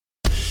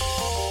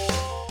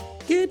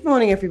Good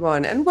morning,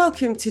 everyone, and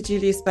welcome to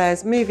Julius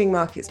Baer's Moving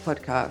Markets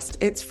podcast.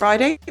 It's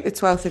Friday, the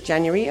 12th of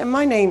January, and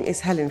my name is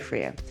Helen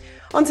Freer.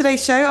 On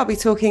today's show, I'll be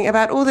talking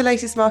about all the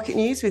latest market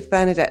news with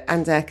Bernadette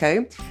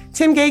Anderko.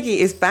 Tim Gagie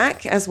is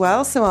back as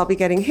well, so I'll be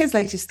getting his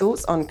latest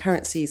thoughts on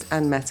currencies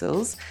and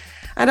metals.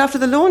 And after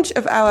the launch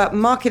of our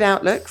market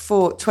outlook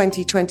for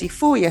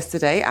 2024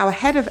 yesterday, our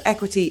head of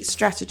equity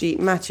strategy,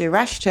 Mathieu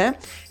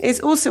Racheter, is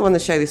also on the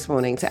show this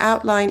morning to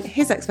outline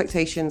his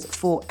expectations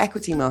for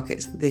equity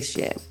markets this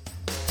year.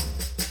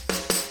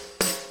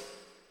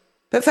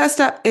 But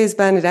first up is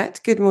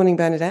Bernadette. Good morning,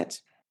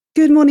 Bernadette.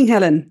 Good morning,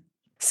 Helen.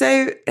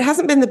 So it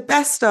hasn't been the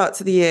best start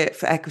to the year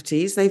for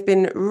equities. They've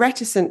been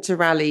reticent to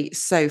rally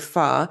so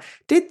far.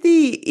 Did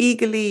the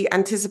eagerly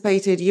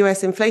anticipated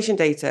US inflation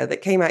data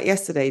that came out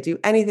yesterday do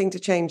anything to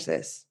change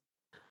this?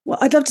 Well,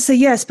 I'd love to say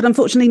yes, but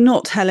unfortunately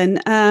not, Helen.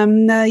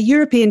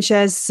 European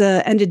shares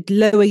ended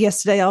lower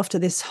yesterday after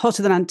this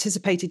hotter than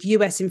anticipated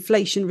US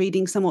inflation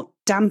reading somewhat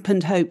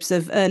dampened hopes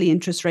of early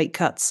interest rate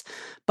cuts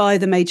by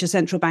the major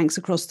central banks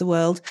across the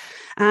world.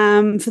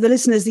 For the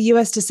listeners, the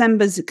US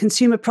December's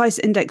Consumer Price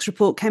Index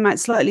report came out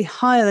slightly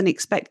higher than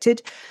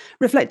expected,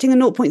 reflecting a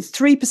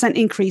 0.3%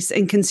 increase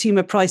in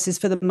consumer prices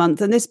for the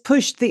month. And this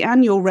pushed the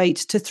annual rate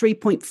to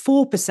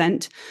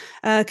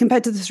 3.4%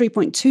 compared to the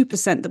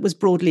 3.2% that was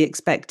broadly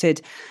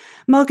expected.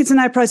 Markets are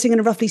now pricing in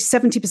a roughly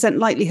 70%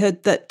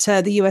 likelihood that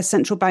the US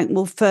central bank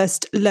will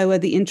first lower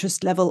the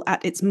interest level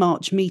at its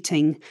March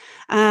meeting.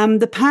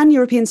 The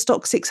Pan-European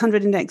Stock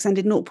 600 index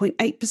ended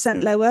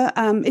 0.8% lower.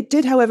 It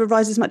did, however,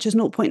 rise as much as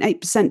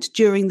 0.8%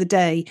 during the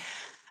day.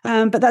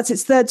 But that's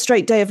its third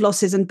straight day of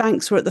losses, and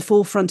banks were at the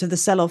forefront of the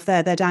sell-off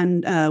there. They're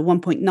down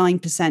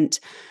 1.9%.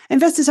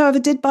 Investors, however,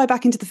 did buy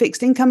back into the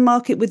fixed income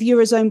market, with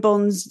Eurozone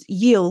bonds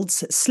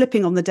yields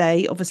slipping on the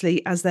day,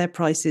 obviously, as their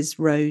prices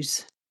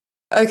rose.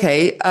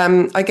 Okay,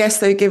 I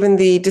guess, though, given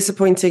the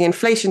disappointing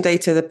inflation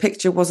data, the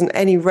picture wasn't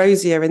any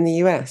rosier in the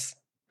US.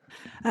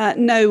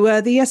 No,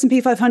 the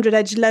S&P 500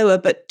 edged lower,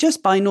 but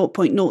just by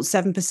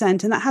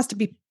 0.07%. And that has to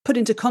be put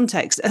into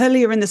context.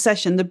 Earlier in the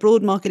session, the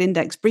broad market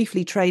index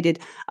briefly traded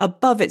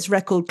above its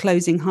record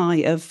closing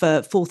high of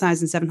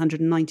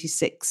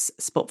 4,796,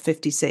 spot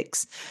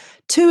 56.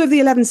 Two of the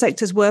 11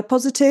 sectors were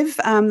positive.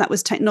 That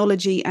was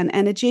technology and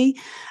energy.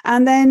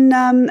 And then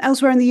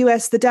elsewhere in the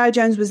US, the Dow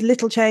Jones was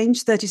little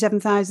changed,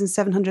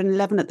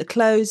 37,711 at the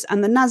close,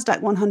 and the NASDAQ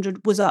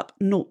 100 was up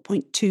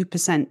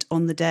 0.2%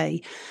 on the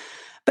day.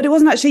 But it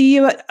wasn't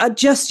actually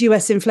just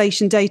US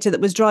inflation data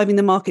that was driving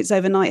the markets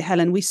overnight,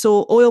 Helen. We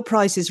saw oil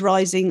prices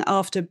rising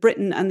after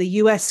Britain and the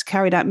US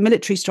carried out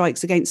military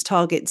strikes against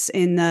targets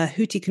in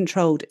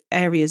Houthi-controlled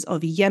areas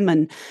of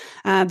Yemen.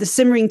 The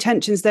simmering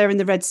tensions there in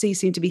the Red Sea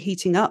seem to be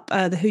heating up.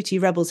 The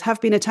Houthi rebels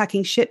have been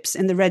attacking ships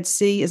in the Red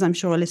Sea, as I'm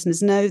sure our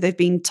listeners know. They've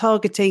been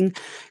targeting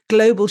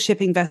global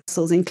shipping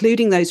vessels,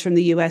 including those from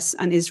the US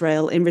and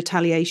Israel, in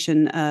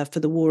retaliation for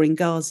the war in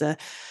Gaza.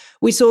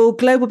 We saw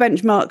global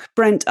benchmark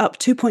Brent up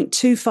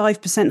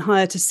 2.25%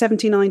 higher to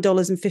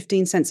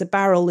 $79.15 a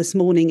barrel this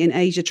morning in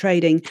Asia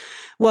trading,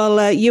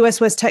 while US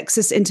West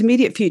Texas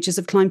intermediate futures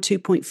have climbed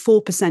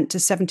 2.4% to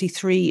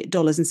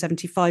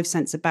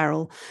 $73.75 a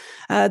barrel.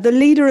 The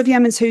leader of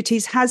Yemen's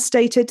Houthis has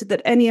stated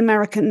that any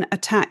American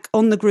attack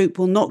on the group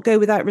will not go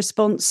without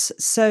response,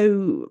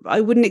 so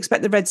I wouldn't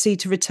expect the Red Sea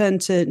to return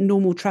to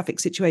normal traffic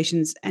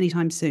situations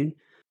anytime soon.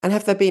 And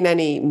have there been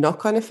any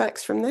knock-on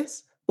effects from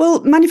this?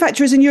 Well,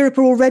 manufacturers in Europe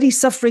are already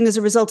suffering as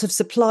a result of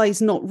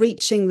supplies not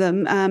reaching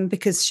them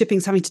because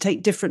shipping's having to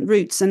take different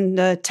routes.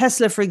 And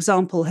Tesla, for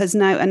example, has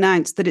now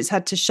announced that it's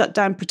had to shut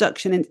down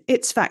production in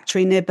its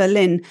factory near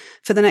Berlin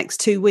for the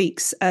next 2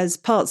 weeks as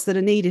parts that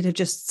are needed have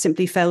just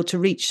simply failed to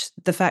reach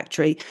the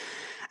factory.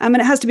 And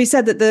it has to be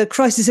said that the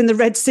crisis in the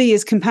Red Sea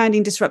is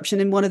compounding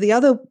disruption in one of the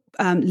other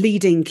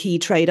leading key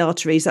trade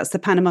arteries, that's the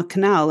Panama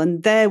Canal.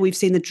 And there we've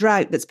seen the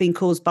drought that's been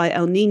caused by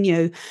El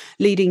Nino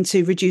leading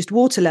to reduced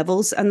water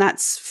levels, and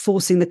that's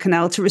forcing the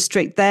canal to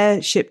restrict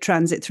their ship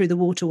transit through the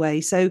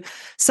waterway. So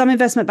some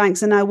investment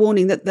banks are now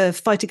warning that the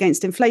fight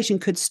against inflation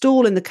could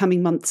stall in the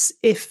coming months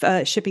if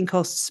shipping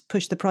costs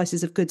push the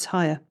prices of goods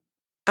higher.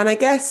 And I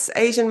guess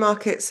Asian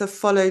markets have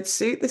followed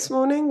suit this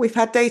morning. We've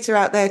had data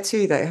out there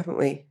too, though, haven't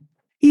we?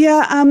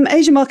 Yeah,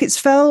 Asian markets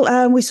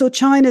fell. We saw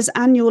China's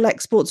annual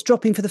exports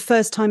dropping for the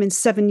first time in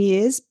 7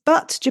 years,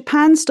 but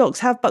Japan stocks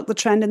have bucked the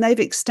trend and they've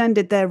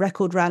extended their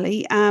record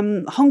rally.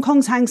 Hong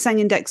Kong's Hang Seng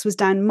Index was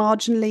down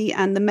marginally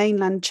and the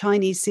mainland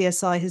Chinese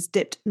CSI has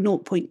dipped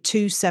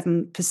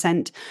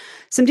 0.27%.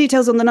 Some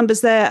details on the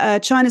numbers there.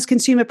 China's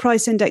Consumer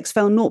Price Index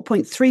fell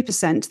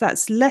 0.3%.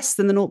 That's less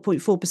than the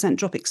 0.4%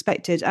 drop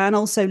expected and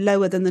also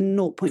lower than the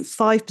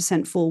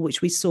 0.5% fall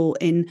which we saw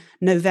in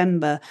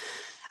November.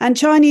 And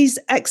Chinese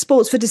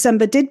exports for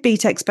December did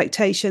beat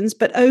expectations,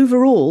 but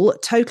overall,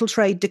 total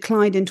trade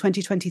declined in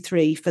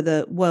 2023 for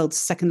the world's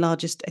second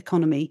largest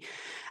economy.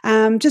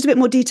 Just a bit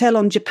more detail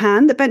on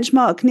Japan. The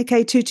benchmark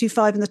Nikkei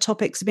 225 and the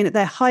Topix have been at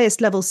their highest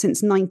level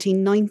since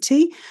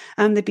 1990.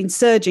 They've been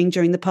surging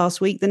during the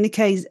past week. The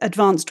Nikkei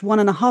advanced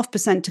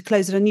 1.5% to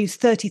close at a new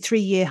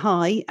 33-year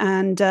high,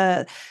 and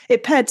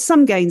it paired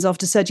some gains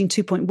after surging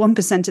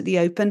 2.1% at the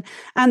open.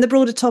 And the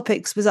broader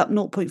Topix was up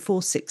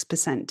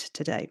 0.46%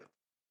 today.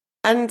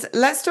 And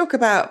let's talk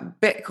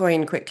about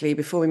Bitcoin quickly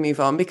before we move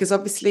on, because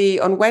obviously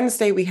on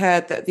Wednesday we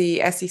heard that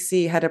the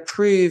SEC had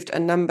approved a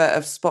number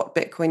of spot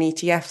Bitcoin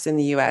ETFs in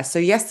the US. So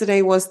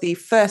yesterday was the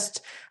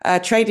first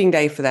trading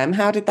day for them.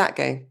 How did that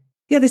go?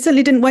 Yeah, they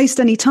certainly didn't waste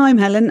any time,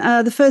 Helen.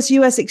 The first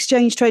US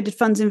exchange-traded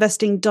funds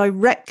investing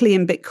directly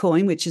in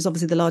Bitcoin, which is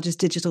obviously the largest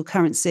digital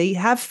currency,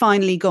 have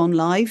finally gone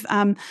live.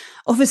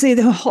 Obviously,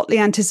 they were hotly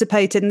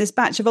anticipated, and this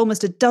batch of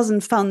almost a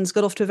dozen funds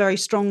got off to a very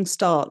strong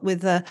start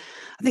with, I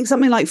think,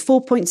 something like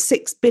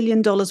 $4.6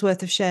 billion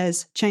worth of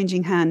shares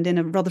changing hand in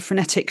a rather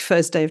frenetic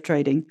first day of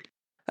trading.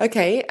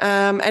 Okay,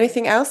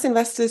 anything else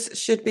investors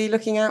should be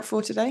looking out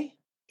for today?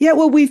 Yeah,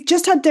 well, we've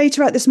just had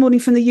data out this morning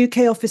from the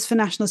UK Office for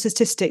National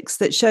Statistics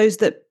that shows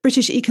that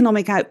British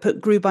economic output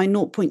grew by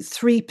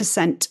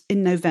 0.3%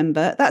 in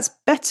November. That's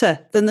better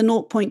than the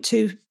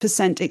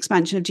 0.2%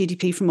 expansion of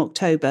GDP from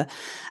October.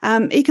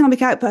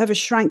 Economic output, however,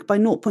 shrank by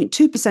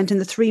 0.2% in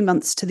the 3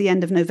 months to the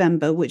end of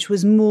November, which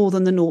was more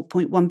than the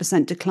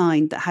 0.1%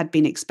 decline that had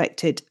been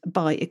expected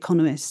by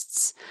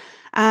economists.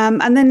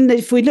 And then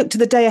if we look to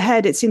the day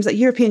ahead, it seems like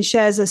European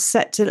shares are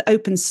set to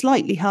open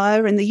slightly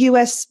higher. In the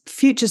US,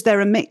 futures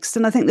there are mixed.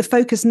 And I think the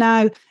focus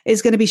now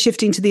is going to be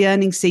shifting to the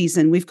earnings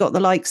season. We've got the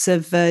likes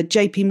of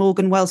JP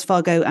Morgan, Wells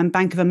Fargo and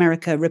Bank of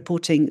America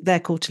reporting their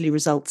quarterly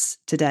results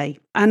today.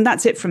 And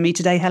that's it from me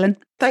today, Helen.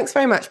 Thanks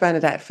very much,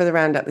 Bernadette, for the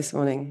roundup this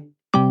morning.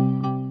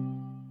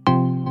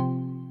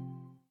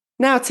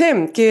 Now,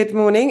 Tim, good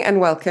morning and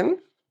welcome.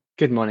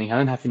 Good morning,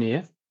 Helen. Happy New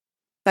Year.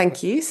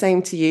 Thank you.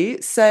 Same to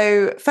you.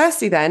 So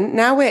firstly then,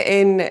 now we're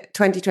in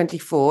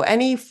 2024.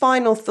 Any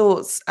final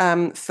thoughts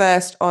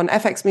first on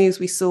FX moves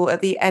we saw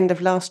at the end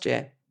of last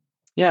year?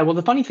 Yeah, well,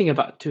 the funny thing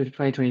about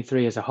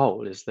 2023 as a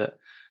whole is that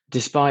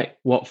despite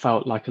what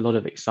felt like a lot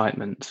of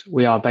excitement,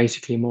 we are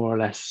basically more or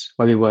less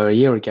where we were a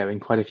year ago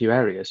in quite a few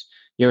areas.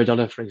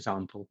 Euro-dollar, for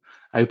example,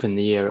 opened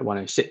the year at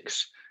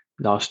 106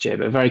 last year,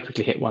 but very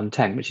quickly hit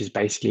 110, which is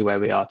basically where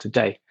we are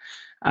today.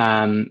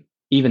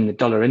 Even the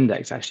dollar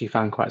index actually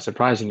found quite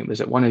surprising. It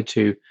was at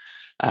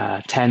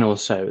 102.10 or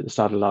so at the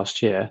start of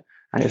last year,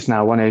 and it's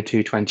now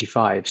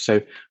 102.25.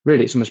 So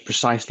really, it's almost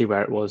precisely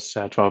where it was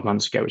 12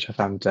 months ago, which I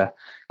found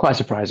quite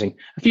surprising.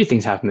 A few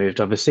things have moved.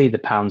 Obviously, the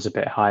pound's a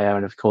bit higher,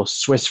 and of course,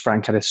 Swiss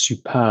franc had a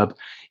superb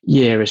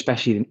year,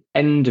 especially the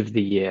end of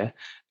the year,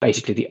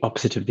 basically the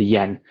opposite of the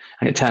yen.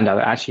 And it turned out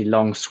that actually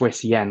long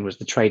Swiss yen was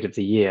the trade of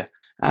the year.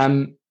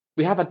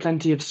 We have had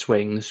plenty of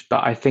swings,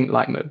 but I think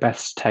like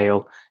Macbeth's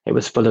tale, it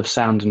was full of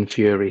sound and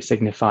fury,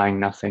 signifying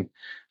nothing.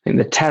 I think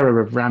the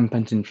terror of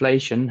rampant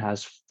inflation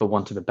has, for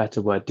want of a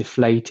better word,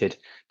 deflated,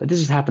 but this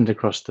has happened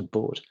across the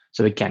board.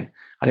 So again,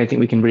 I don't think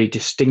we can really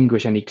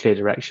distinguish any clear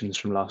directions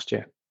from last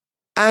year.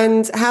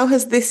 And how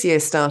has this year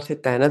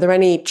started then? Are there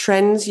any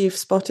trends you've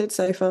spotted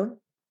so far?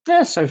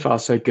 Yeah, so far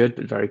so good,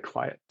 but very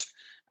quiet.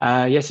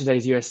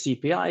 Yesterday's US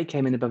CPI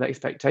came in above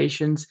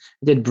expectations.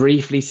 It did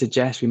briefly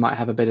suggest we might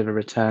have a bit of a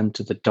return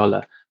to the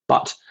dollar,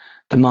 but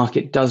the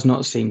market does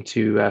not seem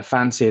to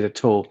fancy it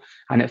at all.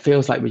 And it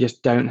feels like we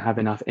just don't have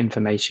enough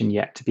information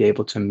yet to be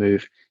able to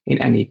move in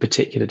any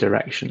particular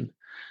direction.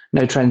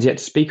 No trends yet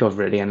to speak of,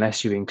 really,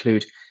 unless you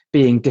include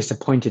being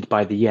disappointed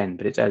by the yen,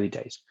 but it's early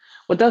days.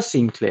 What does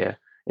seem clear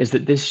is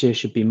that this year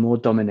should be more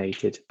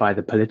dominated by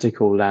the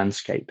political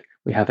landscape.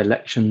 We have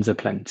elections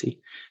aplenty.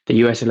 The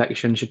US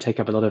election should take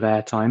up a lot of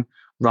airtime,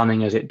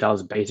 running as it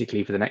does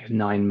basically for the next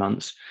 9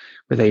 months,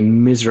 with a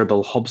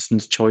miserable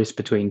Hobson's choice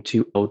between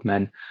two old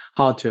men.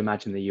 Hard to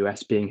imagine the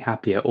US being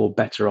happier or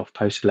better off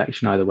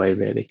post-election either way,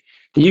 really.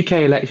 The UK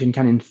election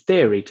can, in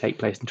theory, take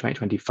place in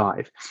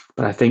 2025,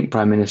 but I think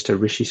Prime Minister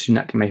Rishi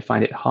Sunak may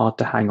find it hard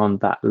to hang on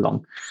that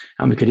long.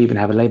 And we could even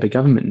have a Labour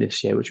government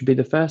this year, which would be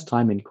the first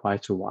time in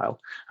quite a while,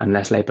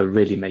 unless Labour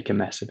really make a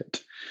mess of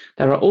it.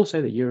 There are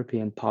also the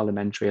European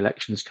parliamentary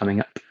elections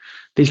coming up.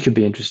 These could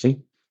be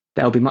interesting.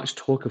 There will be much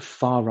talk of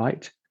far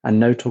right and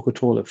no talk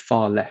at all of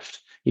far left,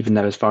 even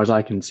though, as far as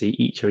I can see,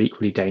 each are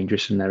equally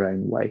dangerous in their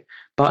own way.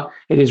 But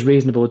it is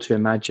reasonable to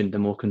imagine the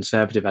more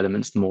conservative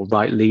elements, the more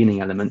right-leaning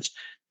elements,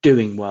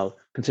 doing well,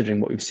 considering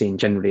what we've seen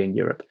generally in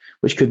Europe,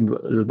 which could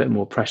put a little bit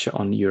more pressure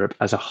on Europe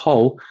as a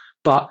whole,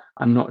 but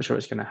I'm not sure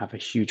it's going to have a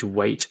huge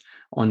weight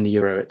on the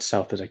euro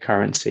itself as a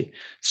currency.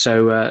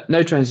 So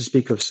no trends to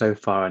speak of so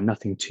far, and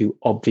nothing too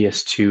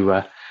obvious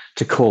to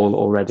call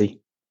already.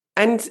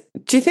 And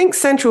do you think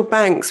central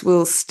banks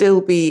will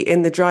still be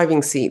in the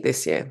driving seat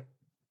this year?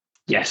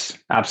 Yes,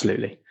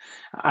 absolutely.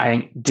 I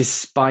think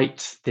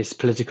despite this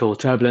political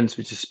turbulence,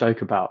 which I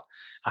spoke about,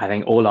 I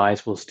think all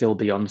eyes will still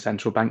be on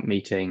central bank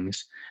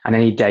meetings and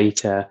any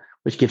data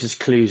which gives us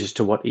clues as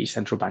to what each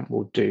central bank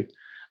will do.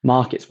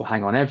 markets will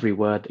hang on every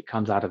word that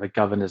comes out of a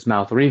governor's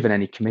mouth or even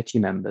any committee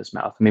member's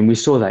mouth. I mean, we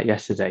saw that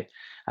yesterday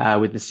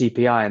with the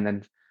CPI, and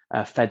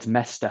then Fed's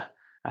Mester,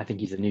 I think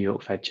he's the New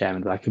York Fed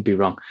chairman, but I could be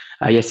wrong,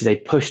 yesterday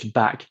pushed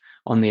back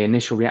on the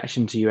initial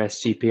reaction to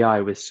US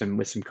CPI with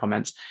some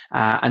comments,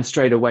 and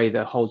straight away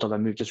the whole dollar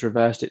move just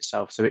reversed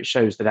itself. So it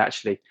shows that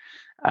actually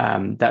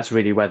that's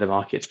really where the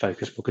market's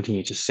focus will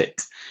continue to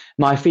sit.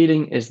 My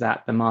feeling is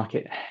that the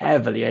market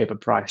heavily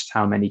overpriced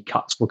how many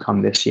cuts will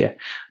come this year.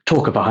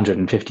 Talk of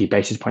 150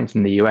 basis points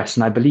in the US,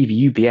 and I believe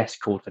UBS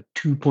called for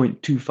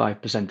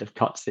 2.25% of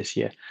cuts this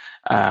year.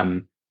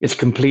 It's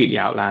completely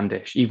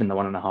outlandish. Even the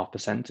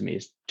 1.5% to me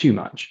is too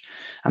much.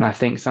 And I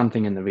think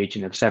something in the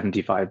region of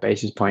 75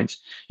 basis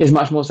points is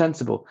much more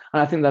sensible. And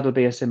I think that'll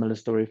be a similar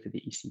story for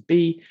the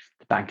ECB,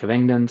 the Bank of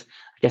England.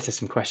 I guess there's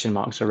some question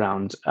marks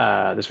around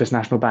the Swiss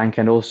National Bank,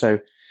 and also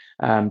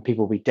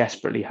people will be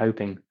desperately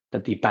hoping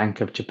that the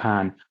Bank of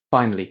Japan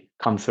finally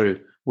come through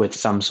with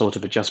some sort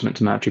of adjustment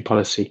to monetary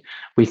policy.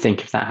 We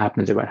think if that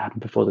happens, it won't happen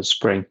before the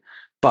spring.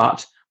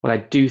 But what I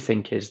do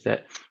think is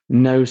that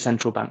no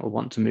central bank will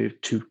want to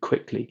move too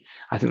quickly.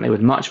 I think they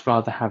would much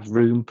rather have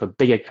room for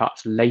bigger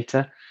cuts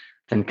later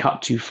than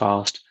cut too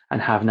fast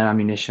and have no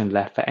ammunition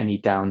left for any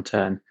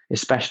downturn,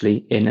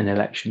 especially in an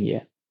election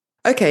year.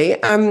 Okay,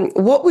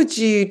 what would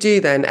you do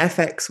then,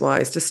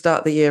 FX-wise, to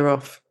start the year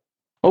off?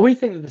 Well, we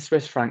think that the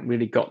Swiss franc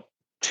really got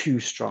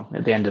too strong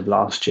at the end of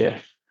last year.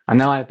 And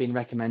now I've been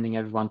recommending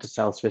everyone to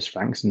sell Swiss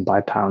francs and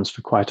buy pounds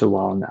for quite a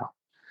while now.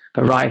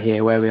 But right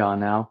here, where we are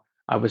now,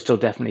 I would still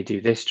definitely do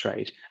this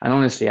trade. And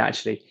honestly,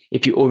 actually,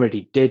 if you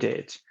already did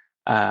it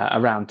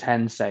around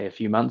 10, say, a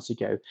few months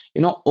ago,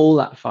 you're not all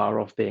that far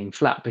off being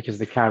flat because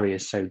the carry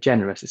is so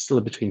generous. It's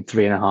still between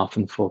 3.5%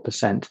 and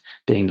 4%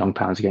 being long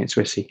pounds against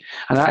Swissy.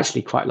 And I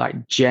actually quite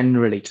like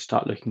generally to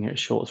start looking at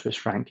short Swiss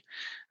franc.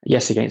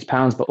 Yes, against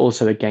pounds, but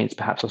also against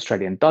perhaps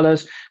Australian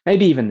dollars,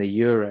 maybe even the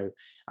euro.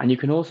 And you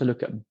can also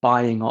look at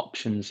buying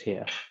options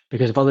here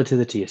because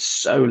volatility is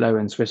so low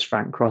in Swiss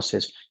franc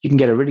crosses. You can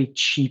get a really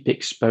cheap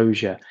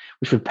exposure,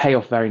 which would pay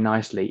off very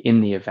nicely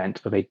in the event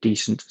of a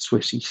decent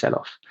Swissy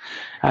sell-off.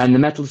 And the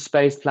metal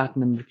space,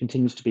 platinum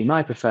continues to be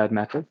my preferred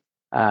metal,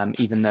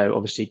 even though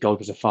obviously gold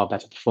was a far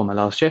better performer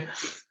last year.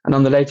 And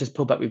on the latest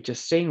pullback we've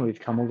just seen,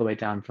 we've come all the way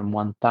down from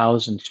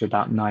 1,000 to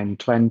about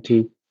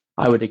 920.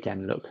 I would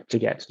again look to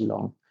get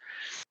long.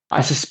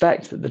 I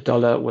suspect that the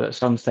dollar will at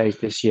some stage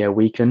this year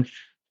weaken,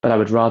 but I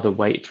would rather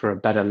wait for a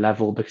better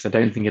level because I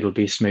don't think it'll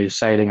be smooth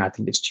sailing. I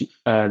think it's too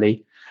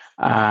early.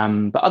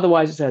 But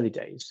otherwise, it's early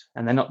days,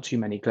 and there are not too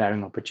many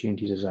glaring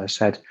opportunities, as I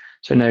said.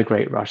 So no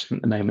great rush. I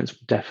think the moments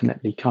will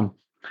definitely come.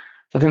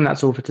 So I think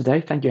that's all for today.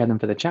 Thank you, Helen,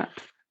 for the chat.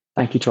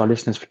 Thank you to our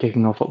listeners for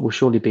kicking off what will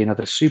surely be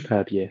another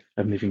superb year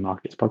of Moving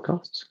Markets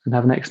podcasts, and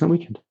have an excellent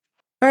weekend.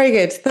 Very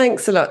good.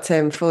 Thanks a lot,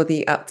 Tim, for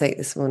the update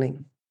this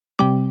morning.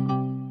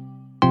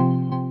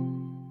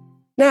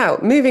 Now,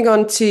 moving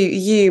on to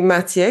you,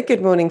 Mathieu.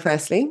 Good morning,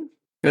 firstly.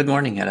 Good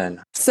morning,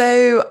 Helen.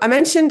 So I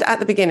mentioned at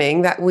the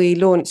beginning that we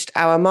launched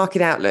our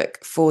market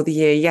outlook for the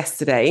year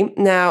yesterday.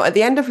 Now, at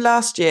the end of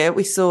last year,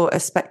 we saw a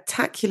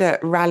spectacular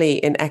rally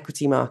in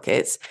equity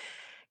markets.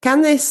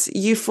 Can this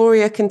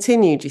euphoria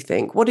continue, do you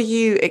think? What are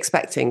you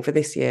expecting for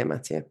this year,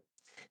 Mathieu?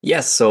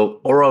 Yes,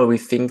 so overall, we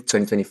think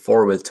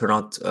 2024 will turn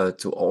out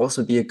to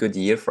also be a good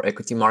year for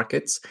equity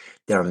markets.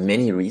 There are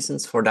many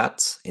reasons for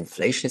that.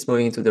 Inflation is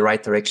moving into the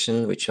right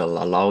direction, which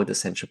will allow the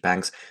central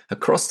banks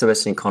across the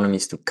Western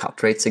economies to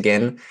cut rates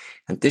again.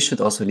 And this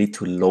should also lead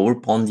to lower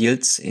bond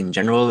yields in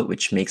general,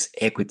 which makes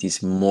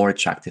equities more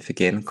attractive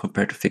again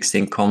compared to fixed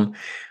income.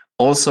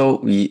 Also,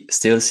 we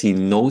still see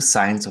no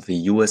signs of a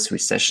US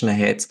recession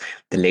ahead.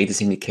 The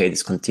latest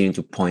indicators continue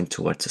to point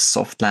towards a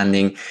soft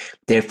landing.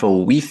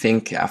 Therefore, we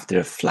think after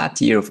a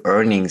flat year of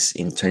earnings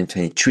in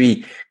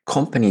 2023,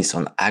 companies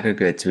on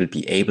aggregate will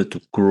be able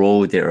to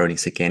grow their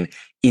earnings again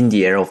in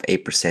the area of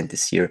 8%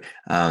 this year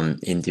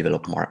in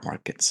developed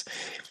markets.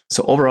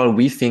 So overall,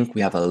 we think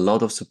we have a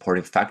lot of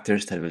supporting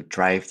factors that will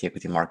drive the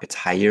equity markets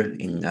higher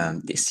in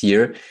this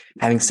year.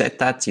 Having said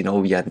that,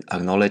 we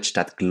acknowledge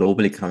that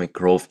global economic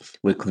growth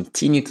will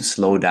continue to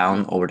slow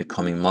down over the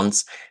coming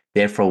months.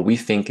 Therefore, we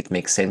think it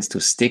makes sense to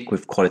stick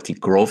with quality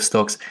growth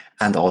stocks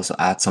and also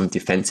add some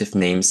defensive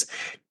names.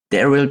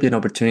 There will be an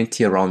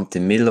opportunity around the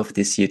middle of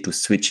this year to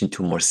switch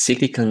into more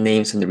cyclical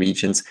names in the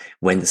regions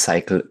when the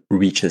cycle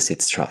reaches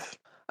its trough.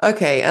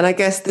 Okay, and I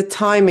guess the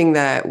timing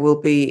there will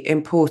be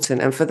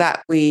important. And for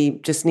that, we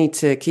just need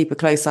to keep a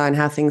close eye on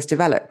how things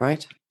develop,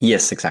 right?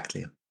 Yes,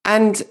 exactly.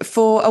 And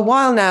for a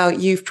while now,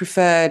 you've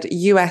preferred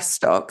US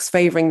stocks,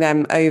 favouring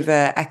them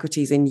over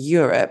equities in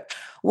Europe.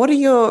 What are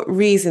your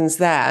reasons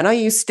there? And are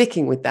you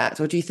sticking with that,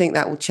 or do you think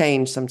that will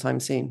change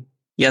sometime soon?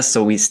 Yes,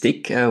 so we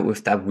stick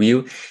with that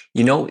view.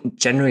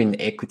 Generally in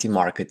equity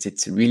markets,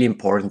 it's really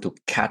important to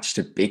catch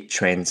the big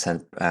trends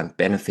and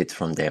benefit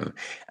from them.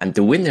 And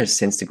the winners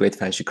since the great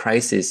financial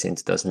crisis in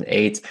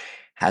 2008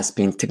 has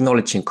been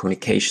technology and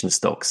communication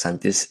stocks,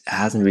 and this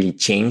hasn't really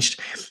changed.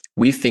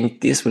 We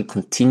think this will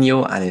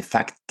continue, and in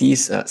fact,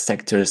 these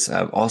sectors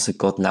also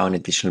got now an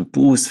additional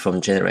boost from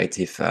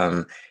generative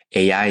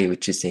AI,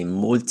 which is a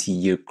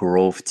multi-year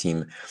growth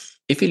theme.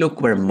 If you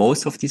look where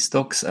most of these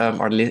stocks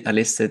are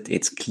listed,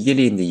 it's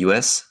clearly in the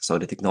US. So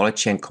the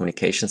technology and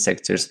communication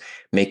sectors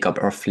make up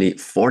roughly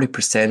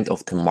 40%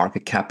 of the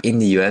market cap in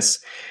the US.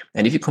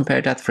 And if you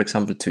compare that, for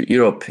example, to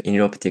Europe, in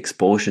Europe, the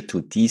exposure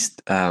to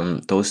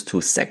those two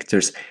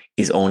sectors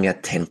is only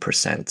at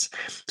 10%.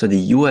 So the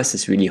US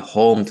is really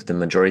home to the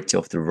majority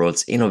of the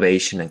world's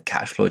innovation and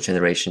cash flow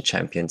generation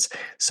champions,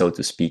 so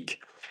to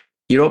speak.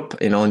 Europe,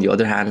 on the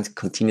other hand,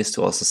 continues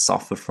to also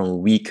suffer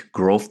from weak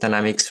growth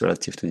dynamics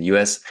relative to the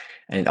US.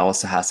 And it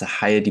also has a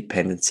higher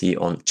dependency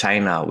on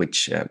China,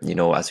 which,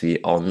 as we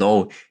all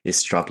know, is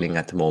struggling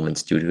at the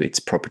moment due to its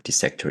property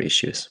sector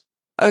issues.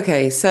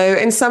 Okay, so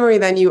in summary,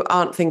 then you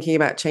aren't thinking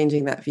about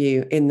changing that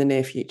view in the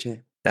near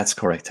future? That's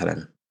correct,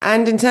 Helen.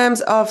 And in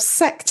terms of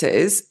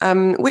sectors,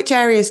 which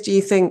areas do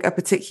you think are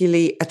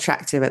particularly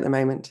attractive at the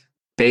moment?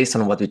 Based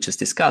on what we just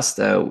discussed,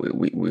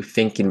 we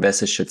think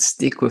investors should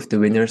stick with the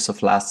winners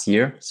of last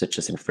year, such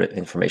as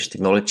information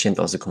technology and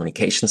also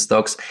communication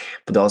stocks,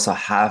 but also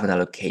have an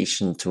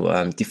allocation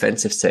to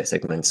defensive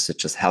segments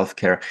such as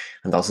healthcare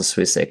and also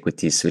Swiss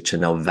equities, which are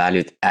now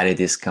valued at a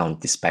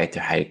discount despite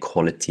their high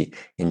quality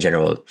in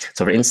general.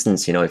 So for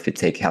instance, if you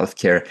take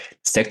healthcare, the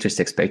sector is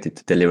expected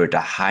to deliver the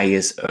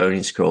highest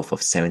earnings growth of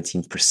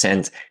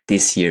 17%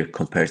 this year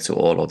compared to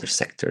all other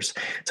sectors.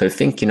 So I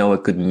think, a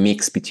good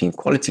mix between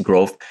quality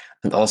growth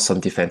and also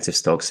defensive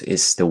stocks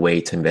is the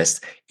way to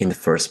invest in the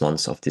first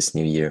months of this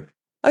new year.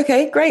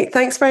 Okay, great.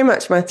 Thanks very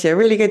much, Mathieu.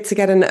 Really good to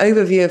get an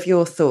overview of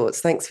your thoughts.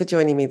 Thanks for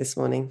joining me this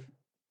morning.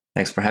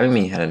 Thanks for having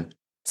me, Helen.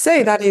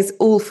 So that is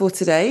all for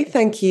today.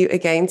 Thank you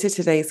again to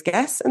today's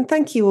guests, and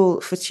thank you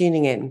all for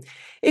tuning in.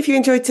 If you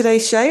enjoyed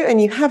today's show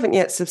and you haven't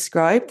yet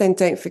subscribed, then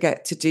don't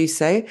forget to do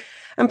so.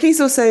 And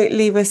please also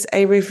leave us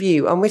a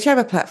review on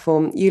whichever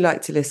platform you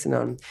like to listen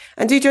on.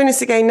 And do join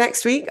us again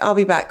next week. I'll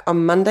be back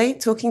on Monday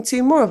talking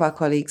to more of our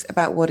colleagues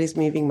about what is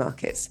moving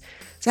markets.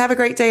 So have a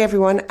great day,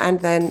 everyone,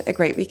 and then a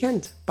great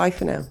weekend. Bye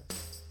for now.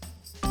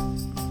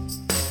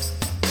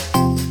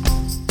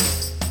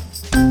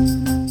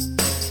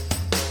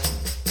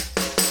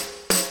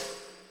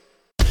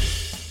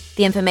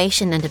 The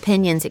information and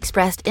opinions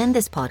expressed in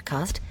this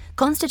podcast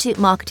constitute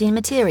marketing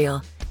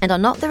material and are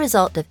not the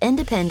result of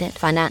independent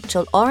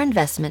financial or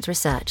investment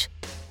research.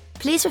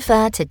 Please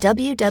refer to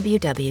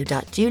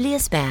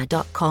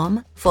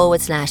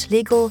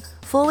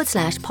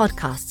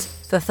www.juliusbaer.com/legal/podcasts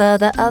for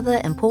further other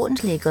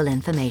important legal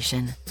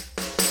information.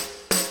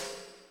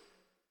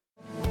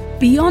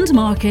 Beyond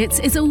Markets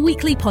is a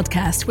weekly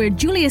podcast where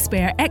Julius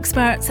Baer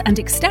experts and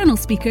external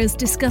speakers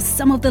discuss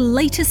some of the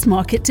latest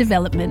market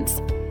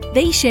developments.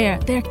 They share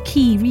their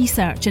key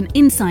research and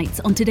insights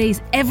on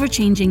today's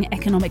ever-changing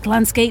economic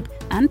landscape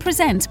and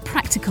present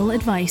practical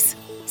advice.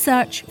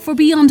 Search for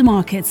Beyond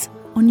Markets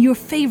on your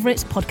favourite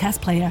podcast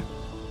player.